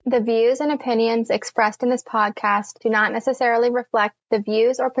The views and opinions expressed in this podcast do not necessarily reflect the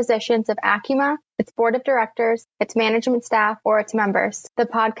views or positions of Acuma, its board of directors, its management staff, or its members. The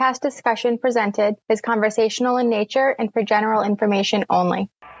podcast discussion presented is conversational in nature and for general information only.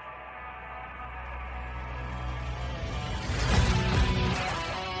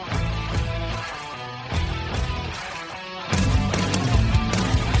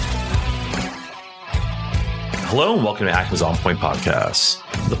 Hello and welcome to Acuma's On Point Podcast,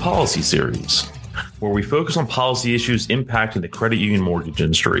 the policy series, where we focus on policy issues impacting the credit union mortgage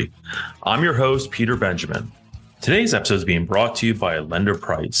industry. I'm your host, Peter Benjamin. Today's episode is being brought to you by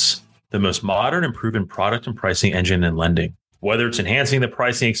LenderPrice, the most modern and proven product and pricing engine in lending. Whether it's enhancing the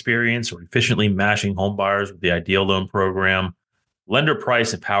pricing experience or efficiently matching home buyers with the ideal loan program,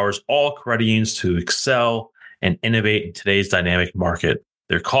 LenderPrice empowers all credit unions to excel and innovate in today's dynamic market.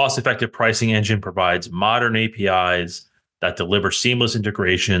 Their cost-effective pricing engine provides modern APIs that deliver seamless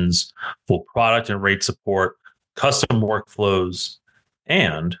integrations, full product and rate support, custom workflows,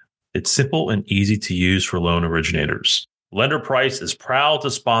 and it's simple and easy to use for loan originators. LenderPrice is proud to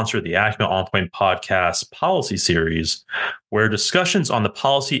sponsor the Acuma On Point Podcast policy series, where discussions on the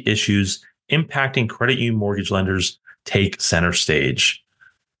policy issues impacting credit union mortgage lenders take center stage.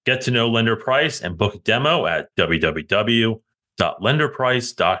 Get to know LenderPrice and book a demo at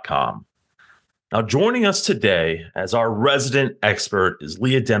www.lenderprice.com. Now, joining us today as our resident expert is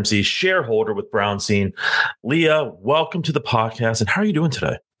Leah Dempsey, shareholder with Brownstein. Leah, welcome to the podcast. And how are you doing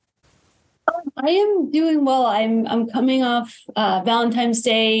today? I am doing well. I'm coming off Valentine's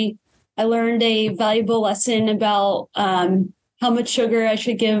Day. I learned a valuable lesson about how much sugar I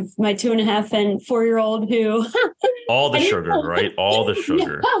should give my 2.5 and 4-year-old who all the sugar, right? All the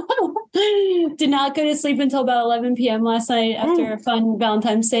sugar. Did not go to sleep until about 11 p.m. last night after a fun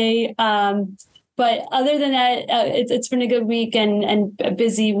Valentine's Day. But other than that, it's been a good week and a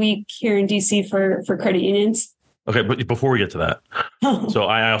busy week here in DC for credit unions. Okay, but before we get to that, so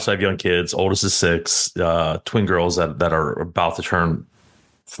I also have young kids. Oldest is 6, twin girls that are about to turn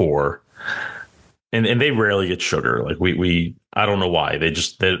 4. And they rarely get sugar. Like we I don't know why.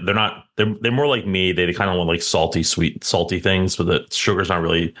 They're more like me. They kind of want like salty things, but the sugar's not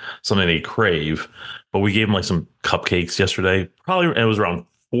really something they crave. But we gave them like some cupcakes yesterday. Probably it was around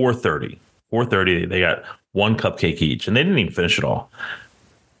 4:30. 4:30, they got 1 cupcake each, and they didn't even finish it all.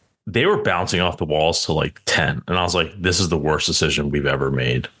 They were bouncing off the walls to like 10, and I was like, "This is the worst decision we've ever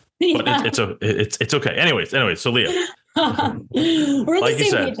made." But it's okay. Anyways, so Leah. Like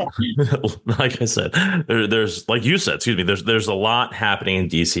I said, there's like you said, excuse me, there's a lot happening in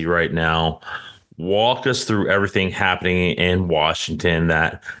DC right now. Walk us through everything happening in Washington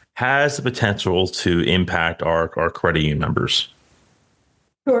that has the potential to impact our credit union members.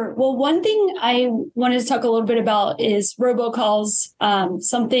 Sure. Well, one thing I wanted to talk a little bit about is robocalls,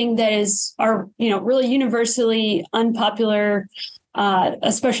 something that is really universally unpopular.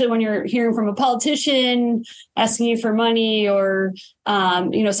 Especially when you're hearing from a politician asking you for money or,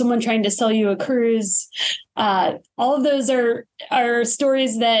 someone trying to sell you a cruise. All of those are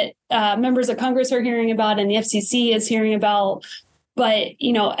stories that members of Congress are hearing about and the FCC is hearing about. But,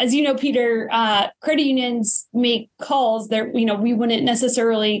 as you know, Peter, credit unions make calls that, we wouldn't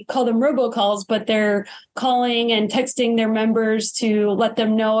necessarily call them robocalls, but they're calling and texting their members to let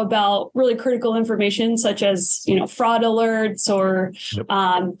them know about really critical information, such as, fraud alerts or, yep.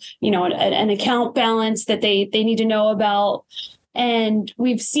 An account balance that they need to know about. And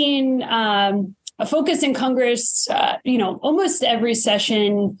we've seen a focus in Congress, almost every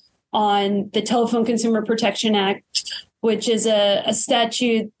session on the Telephone Consumer Protection Act, which is a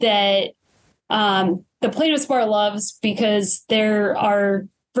statute that the plaintiffs bar loves because there are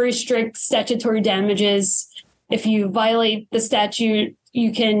very strict statutory damages. If you violate the statute,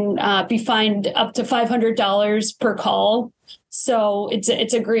 you can be fined up to $500 per call. So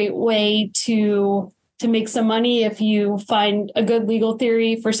it's a great way to make some money if you find a good legal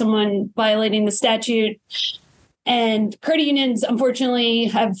theory for someone violating the statute. And credit unions, unfortunately,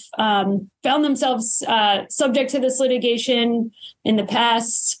 have found themselves subject to this litigation in the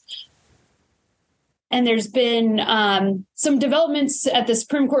past. And there's been some developments at the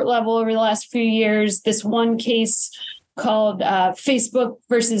Supreme Court level over the last few years. This one case called Facebook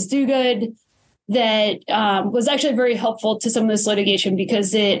versus Dogood that was actually very helpful to some of this litigation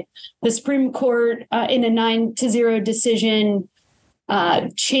because the Supreme Court in a 9-0 decision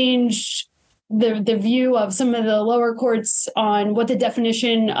changed the view of some of the lower courts on what the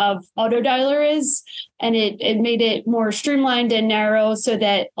definition of auto dialer is. And it made it more streamlined and narrow so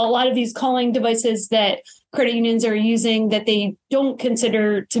that a lot of these calling devices that credit unions are using that they don't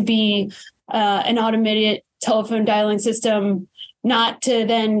consider to be an automated telephone dialing system not to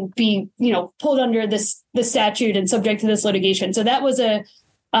then be, pulled under the statute and subject to this litigation. So that was a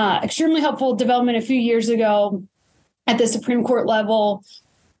extremely helpful development a few years ago at the Supreme Court level.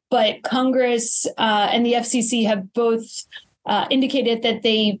 But Congress and the FCC have both indicated that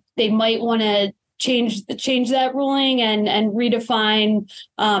they might want to change that ruling and redefine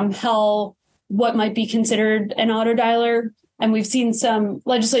what might be considered an auto dialer. And we've seen some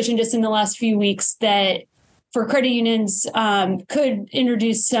legislation just in the last few weeks that for credit unions could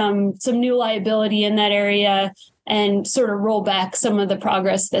introduce some new liability in that area and sort of roll back some of the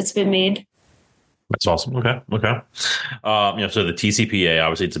progress that's been made. That's awesome. Okay. So the TCPA,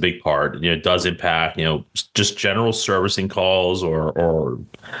 obviously it's a big part, it does impact, just general servicing calls or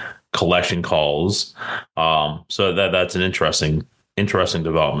collection calls. So that's an interesting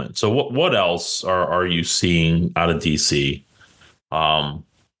development. So what else are you seeing out of DC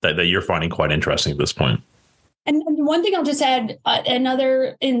that you're finding quite interesting at this point? And one thing I'll just add,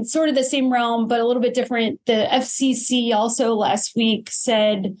 another in sort of the same realm, but a little bit different. The FCC also last week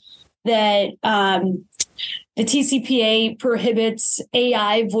said that the TCPA prohibits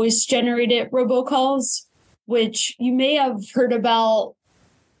AI voice generated robocalls, which you may have heard about.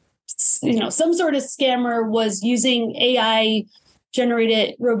 Some sort of scammer was using AI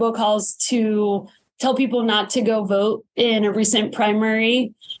generated robocalls to tell people not to go vote in a recent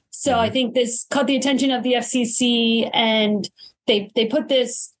primary. So I think this caught the attention of the FCC, and they put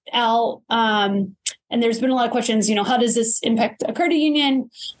this out. And there's been a lot of questions, how does this impact a credit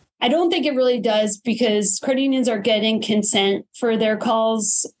union? I don't think it really does, because credit unions are getting consent for their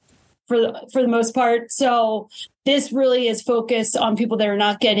calls for the most part. So this really is focused on people that are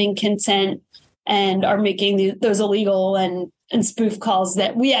not getting consent and are making those illegal and spoof calls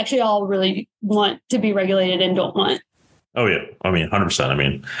that we actually all really want to be regulated and don't want. Oh, yeah. 100%.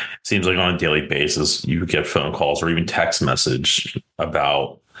 It seems like on a daily basis, you get phone calls or even text message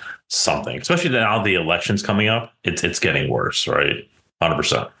about something, especially now the election's coming up. It's getting worse, right?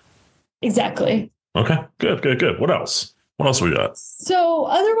 100%. Exactly. Okay, good. What else we got? So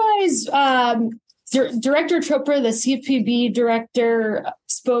otherwise, Director Chopra, the CFPB director,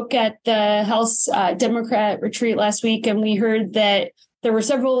 spoke at the House Democrat retreat last week, and we heard that there were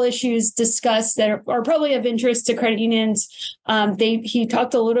several issues discussed that are probably of interest to credit unions. He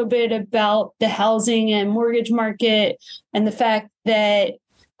talked a little bit about the housing and mortgage market and the fact that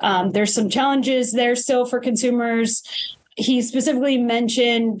there's some challenges there still for consumers. He specifically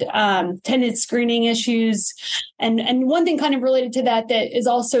mentioned tenant screening issues. And one thing kind of related to that is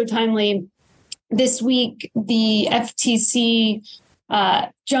also timely. This week, the FTC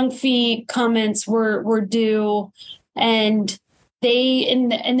junk fee comments were due, and they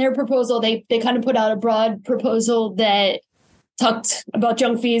in their proposal they kind of put out a broad proposal that talked about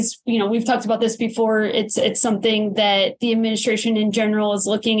junk fees. We've talked about this before. It's something that the administration in general is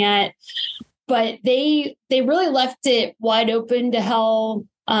looking at, but they really left it wide open to how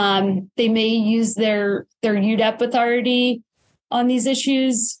they may use their UDAP authority on these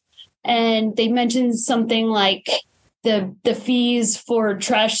issues. And they mentioned something like the fees for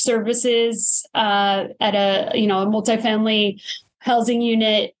trash services at a multifamily housing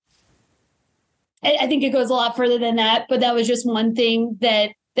unit. I think it goes a lot further than that, but that was just one thing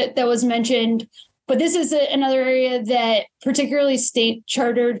that was mentioned. But this is another area that particularly state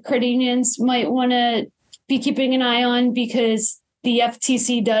chartered credit unions might want to be keeping an eye on, because the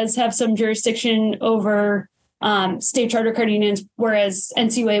FTC does have some jurisdiction over state charter credit unions, whereas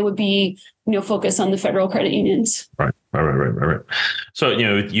NCUA would be, focused on the federal credit unions. Right. So,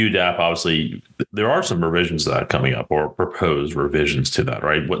 with UDAP, obviously, there are some revisions to that coming up, or proposed revisions to that,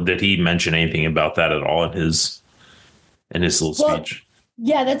 right? Did he mention anything about that at all in his little speech?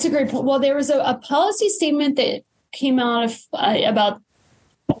 Yeah, that's a great point. Well, there was a policy statement that came out about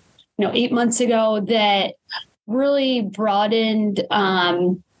 8 months ago that really broadened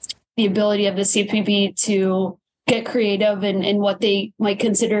the ability of the CFPB to get creative in what they might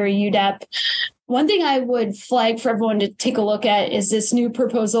consider a UDAP. One thing I would flag for everyone to take a look at is this new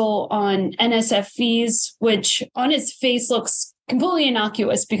proposal on NSF fees, which on its face looks completely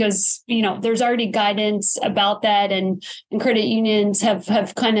innocuous because, there's already guidance about that, and credit unions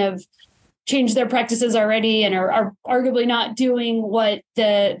have kind of changed their practices already and are arguably not doing what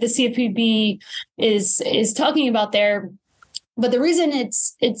the CFPB is talking about there. But the reason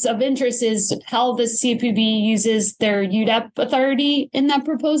it's of interest is how the CFPB uses their UDAP authority in that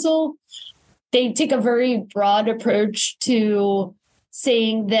proposal. They take a very broad approach to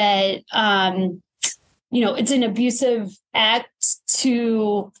saying that, it's an abusive act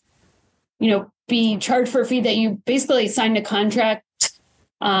to, be charged for a fee that you basically signed a contract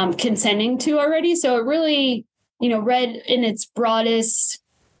consenting to already. So it really read in its broadest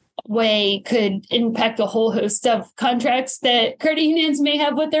way, could impact a whole host of contracts that credit unions may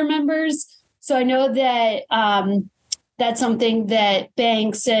have with their members. So I know that that's something that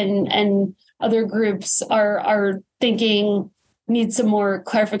banks and other groups are thinking needs some more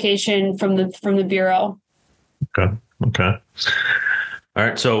clarification from the Bureau. Okay. All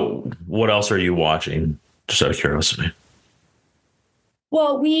right. So what else are you watching? Just out of curiosity.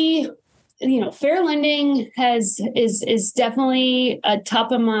 Well, fair lending is definitely a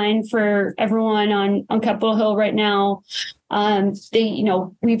top of mind for everyone on Capitol Hill right now.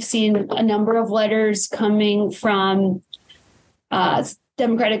 We've seen a number of letters coming from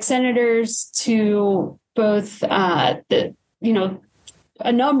Democratic senators to both a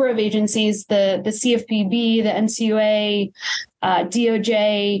number of agencies, the CFPB, the NCUA,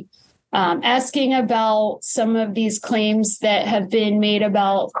 DOJ, asking about some of these claims that have been made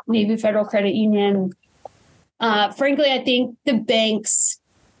about Navy Federal Credit Union. Frankly, I think the banks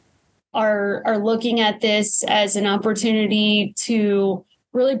are looking at this as an opportunity to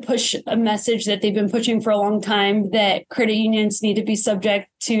really push a message that they've been pushing for a long time, that credit unions need to be subject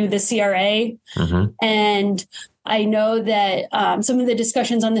to the CRA. Mm-hmm. And I know that some of the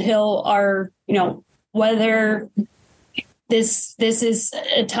discussions on the Hill are, whether this is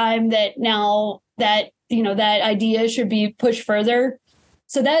a time that now that, that idea should be pushed further.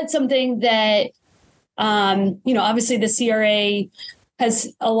 So that's something that, obviously the CRA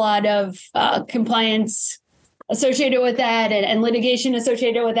has a lot of compliance associated with that and litigation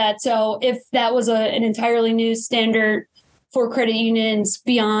associated with that. So if that was an entirely new standard for credit unions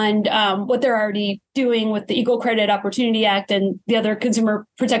beyond what they're already doing with the Equal Credit Opportunity Act and the other consumer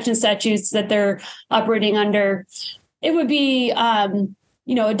protection statutes that they're operating under, it would be,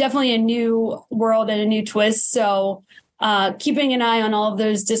 definitely a new world and a new twist. So keeping an eye on all of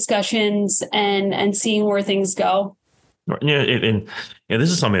those discussions and seeing where things go. Yeah, and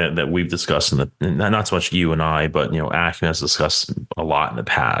this is something that we've discussed not so much you and I, but Acumen has discussed a lot in the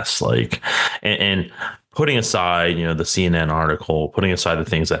past. And putting aside the CNN article, putting aside the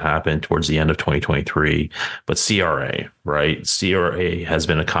things that happened towards the end of 2023, but CRA, right? CRA has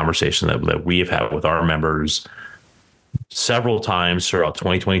been a conversation that we have had with our members several times throughout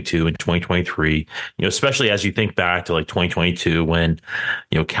 2022 and 2023, especially as you think back to 2022 when,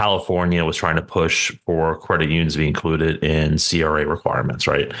 California was trying to push for credit unions to be included in CRA requirements,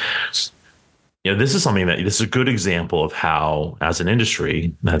 right? This is a good example of how, as an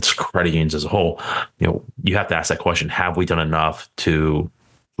industry, that's credit unions as a whole, you have to ask that question, have we done enough to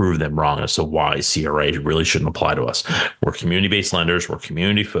prove them wrong as to why CRA really shouldn't apply to us? We're community-based lenders. We're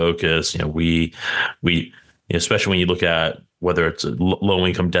community-focused. We especially when you look at whether it's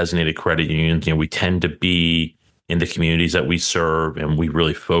low-income designated credit unions, we tend to be in the communities that we serve and we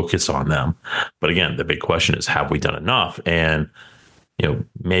really focus on them. But again, the big question is, have we done enough? And,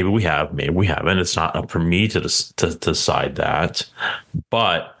 maybe we have, maybe we haven't. It's not up for me to decide that.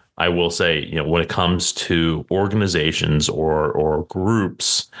 But I will say, when it comes to organizations or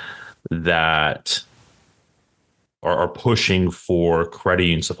groups that are pushing for credit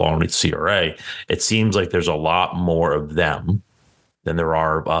unions to fall underneath CRA, it seems like there's a lot more of them than there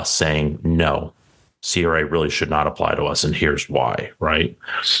are of us saying, no, CRA really should not apply to us, and here's why, right?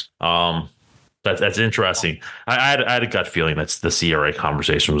 That's interesting. I had a gut feeling that the CRA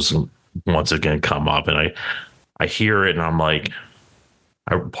conversation was once again come up, and I hear it and I'm like,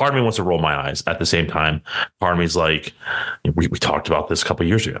 part of me wants to roll my eyes. At the same time, part of me is like, we talked about this a couple of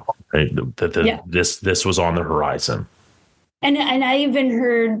years ago, right? This was on the horizon. And I even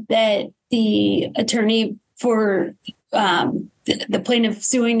heard that the attorney for the plaintiff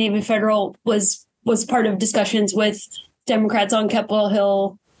suing Navy Federal was part of discussions with Democrats on Capitol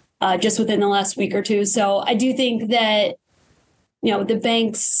Hill just within the last week or two. So I do think that, the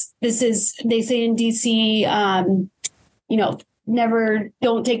banks, they say in DC,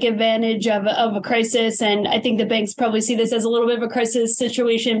 don't take advantage of a crisis. And I think the banks probably see this as a little bit of a crisis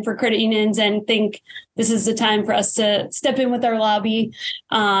situation for credit unions and think this is the time for us to step in with our lobby.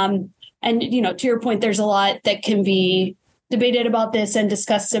 And, to your point, there's a lot that can be debated about this and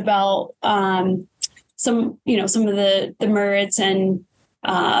discussed about some of the merits and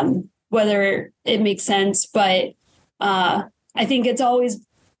whether it makes sense. But I think it's always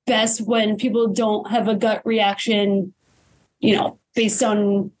best when people don't have a gut reaction, based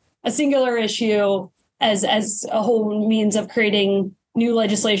on a singular issue as a whole means of creating new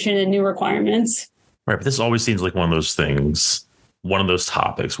legislation and new requirements. Right. But this always seems like one of those things, one of those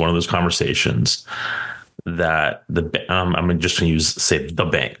topics, one of those conversations that I'm just going to say the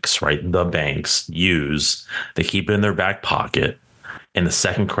banks, right? The banks use, they keep it in their back pocket. And the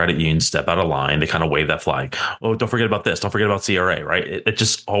second credit unions step out of line, they kind of wave that flag. Oh, don't forget about this. Don't forget about CRA, right? It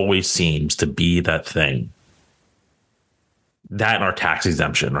just always seems to be that thing. That and our tax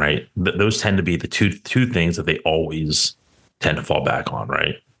exemption, right? Those tend to be the two things that they always tend to fall back on,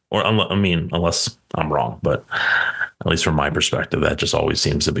 right? Or unless I'm wrong, but at least from my perspective, that just always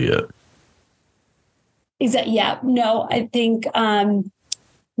seems to be it. Exactly. Yeah. No, I think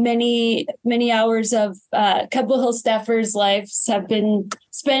many hours of Capitol Hill staffers' lives have been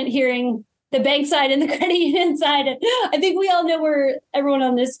spent hearing the bank side and the credit union side. And I think we all know where everyone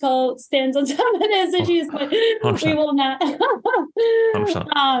on this call stands on some of those issues, but 100%. We will not.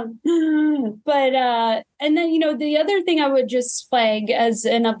 100%. And then, the other thing I would just flag as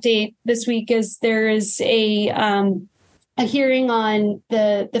an update this week is there is a hearing on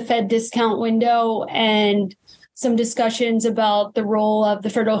the Fed discount window and some discussions about the role of the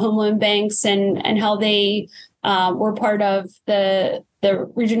Federal Home Loan Banks and how they were part of the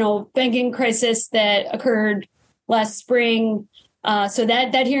regional banking crisis that occurred last spring. So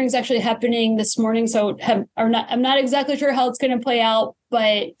that hearing is actually happening this morning. So I'm not exactly sure how it's going to play out,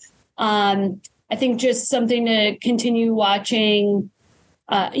 but I think just something to continue watching.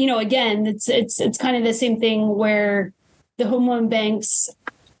 Again, it's kind of the same thing where the home loan banks,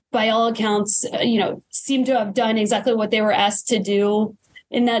 by all accounts, seem to have done exactly what they were asked to do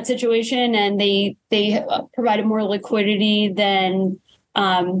in that situation, and they provided more liquidity than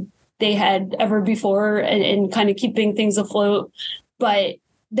they had ever before, and kind of keeping things afloat. But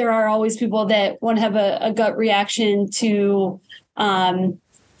there are always people that want to have a gut reaction to,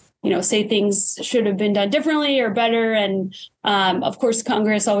 say things should have been done differently or better. And of course,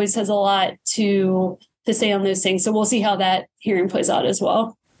 Congress always has a lot to say on those things. So we'll see how that hearing plays out as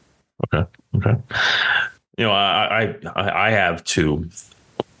well. Okay. I have two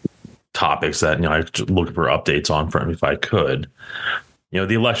topics that I look for updates on if I could.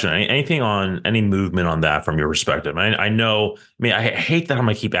 The election. Anything on any movement on that from your perspective? I hate that I'm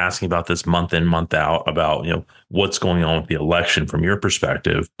going to keep asking about this month in, month out about what's going on with the election from your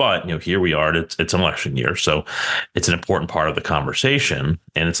perspective. But here we are. It's an election year, so it's an important part of the conversation,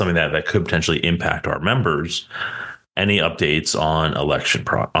 and it's something that could potentially impact our members. Any updates on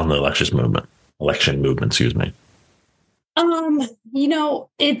on the election movement? Excuse me.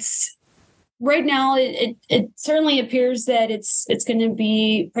 It's right now. It certainly appears that it's going to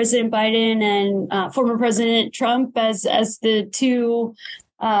be President Biden and former President Trump as the two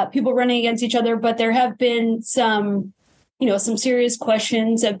people running against each other. But there have been some serious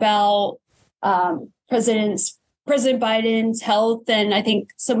questions about President Biden's health. And I think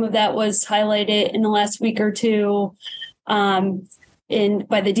some of that was highlighted in the last week or two by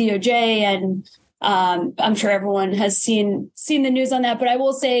the DOJ. And I'm sure everyone has seen the news on that. But I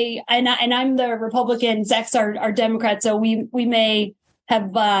will say, and I'm the Republican, Zach's our Democrat, so we may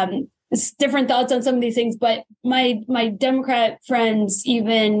have different thoughts on some of these things. But my Democrat friends,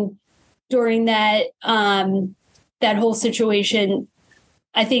 even during that whole situation,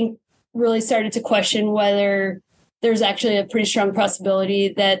 I think really started to question whether there's actually a pretty strong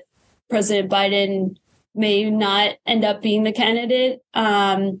possibility that President Biden may not end up being the candidate.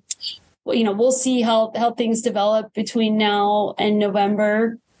 We'll see how things develop between now and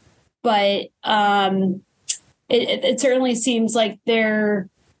November, but it certainly seems like there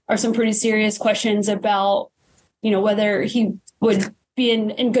are some pretty serious questions about, whether he would be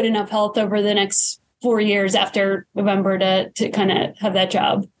in good enough health over the next 4 years after November to kind of have that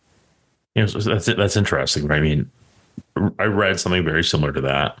job. So that's interesting, right? I read something very similar to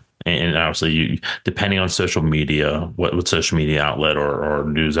that. And obviously, depending on social media, what social media outlet or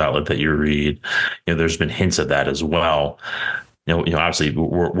news outlet that you read, there's been hints of that as well. Obviously,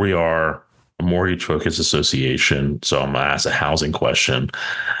 we are a mortgage-focused association, so I'm going to ask a housing question.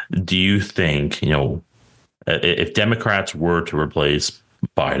 Do you think, if Democrats were to replace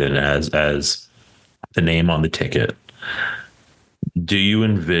Biden as the name on the ticket, do you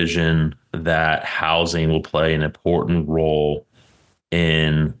envision that housing will play an important role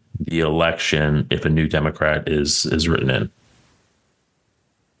in the election if a new Democrat is written in?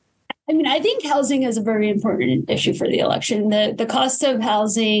 I think housing is a very important issue for the election. The cost of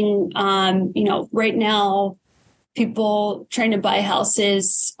housing, right now, people trying to buy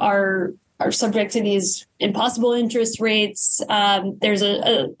houses are subject to these impossible interest rates. There's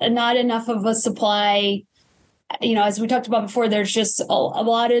a not enough of a supply. As we talked about before, there's just a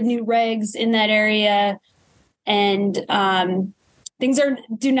lot of new regs in that area, and things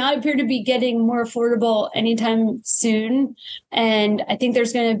do not appear to be getting more affordable anytime soon. And I think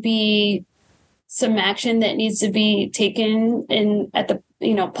there's going to be some action that needs to be taken at the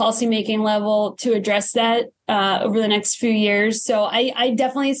policymaking level to address that over the next few years. So I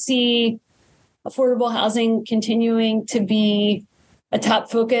definitely see affordable housing continuing to be a top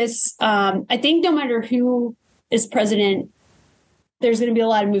focus. I think no matter who is president, there's going to be a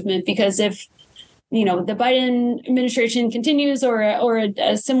lot of movement, because if the Biden administration continues or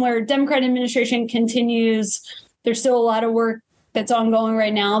a similar Democrat administration continues, there's still a lot of work that's ongoing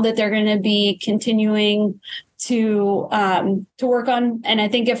right now that they're going to be continuing to work on. And I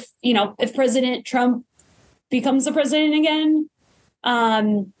think if President Trump becomes the president again,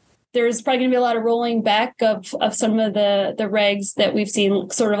 there's probably going to be a lot of rolling back of some of the regs that we've seen,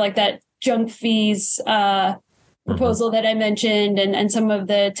 sort of like that junk fees proposal that I mentioned, and some of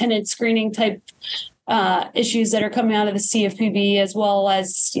the tenant screening type issues that are coming out of the CFPB, as well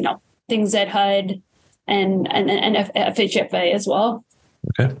as things at HUD and FHFA as well.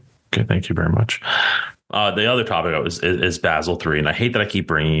 Okay. Thank you very much. The other topic is Basel III, and I hate that I keep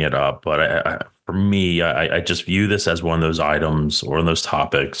bringing it up, but for me, I just view this as one of those items or one of those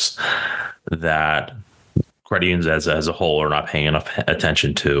topics that credit unions as a whole are not paying enough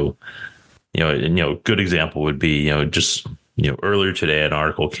attention to. A good example would be, earlier today, an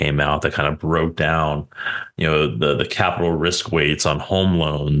article came out that kind of broke down, the capital risk weights on home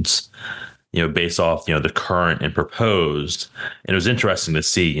loans, based off, the current and proposed. And it was interesting to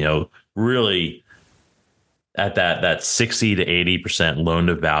see, really at that 60 to 80% loan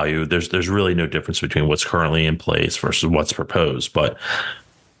to value, there's really no difference between what's currently in place versus what's proposed. But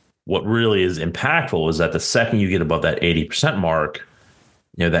what really is impactful is that the second you get above that 80% mark,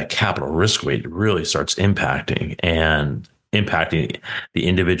 that capital risk weight really starts impacting the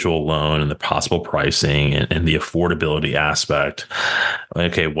individual loan and the possible pricing and the affordability aspect.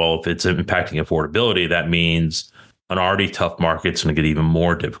 Okay, well, if it's impacting affordability, that means an already tough market's going to get even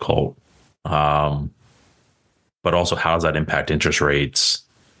more difficult. But also, how does that impact interest rates,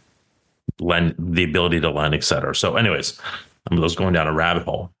 the ability to lend, et cetera? So anyways, I was going down a rabbit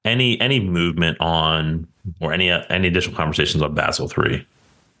hole. Any movement on, or any additional conversations on Basel III?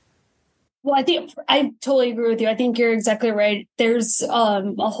 Well, I think I totally agree with you. I think you're exactly right. There's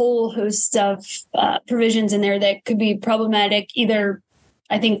a whole host of provisions in there that could be problematic, either,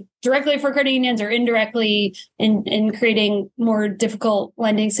 I think, directly for credit unions or indirectly in creating more difficult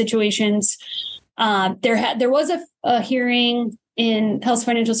lending situations. There was a hearing in House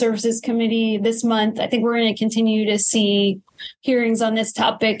Financial Services Committee this month. I think we're going to continue to see hearings on this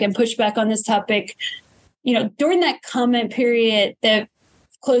topic and pushback on this topic. During that comment period that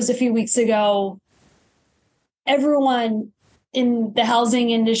closed a few weeks ago, everyone in the housing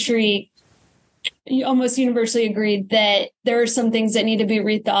industry almost universally agreed that there are some things that need to be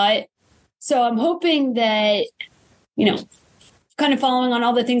rethought. So I'm hoping that, kind of following on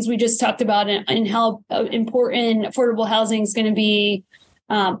all the things we just talked about and how important affordable housing is going to be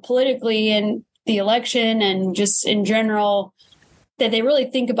politically in the election and just in general, that they really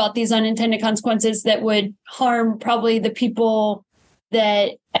think about these unintended consequences that would harm probably the people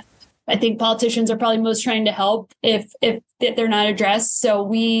that I think politicians are probably most trying to help if they're not addressed. So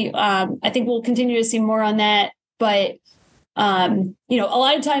I think we'll continue to see more on that. But, a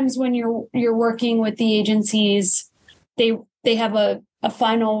lot of times when you're working with the agencies, they have a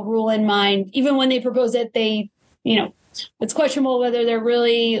final rule in mind. Even when they propose it, it's questionable whether they're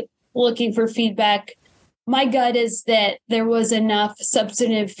really looking for feedback. My gut is that there was enough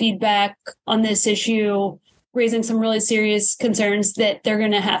substantive feedback on this issue, raising some really serious concerns, that they're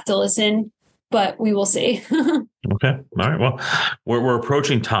going to have to listen, but we will see. Okay. All right. Well, we're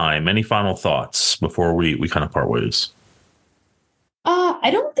approaching time. Any final thoughts before we kind of part ways? I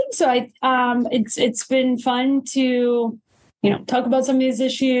don't think so. It's been fun to, talk about some of these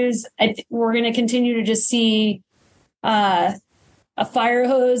issues. We're going to continue to just see a fire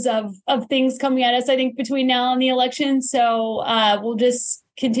hose of things coming at us, I think, between now and the election. So we'll just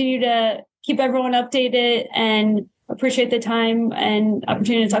continue to keep everyone updated and appreciate the time and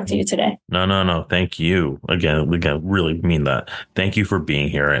opportunity to talk to you today. No. Thank you. Again, really mean that. Thank you for being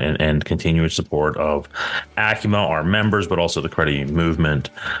here and continuing support of Acuma, our members, but also the credit union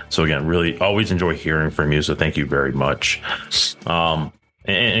movement. So again, really always enjoy hearing from you. So thank you very much. And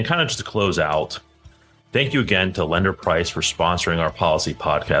kind of just to close out, thank you again to Lender Price for sponsoring our policy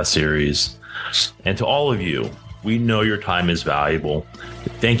podcast series. And to all of you, we know your time is valuable.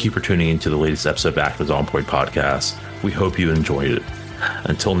 Thank you for tuning into the latest episode of Acuma's On Point podcast. We hope you enjoyed it.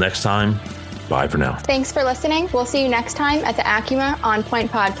 Until next time, bye for now. Thanks for listening. We'll see you next time at the Acuma On Point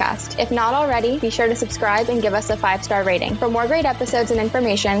podcast. If not already, be sure to subscribe and give us a 5-star rating. For more great episodes and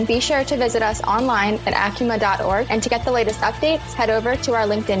information, be sure to visit us online at acuma.org. And to get the latest updates, head over to our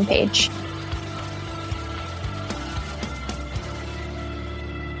LinkedIn page.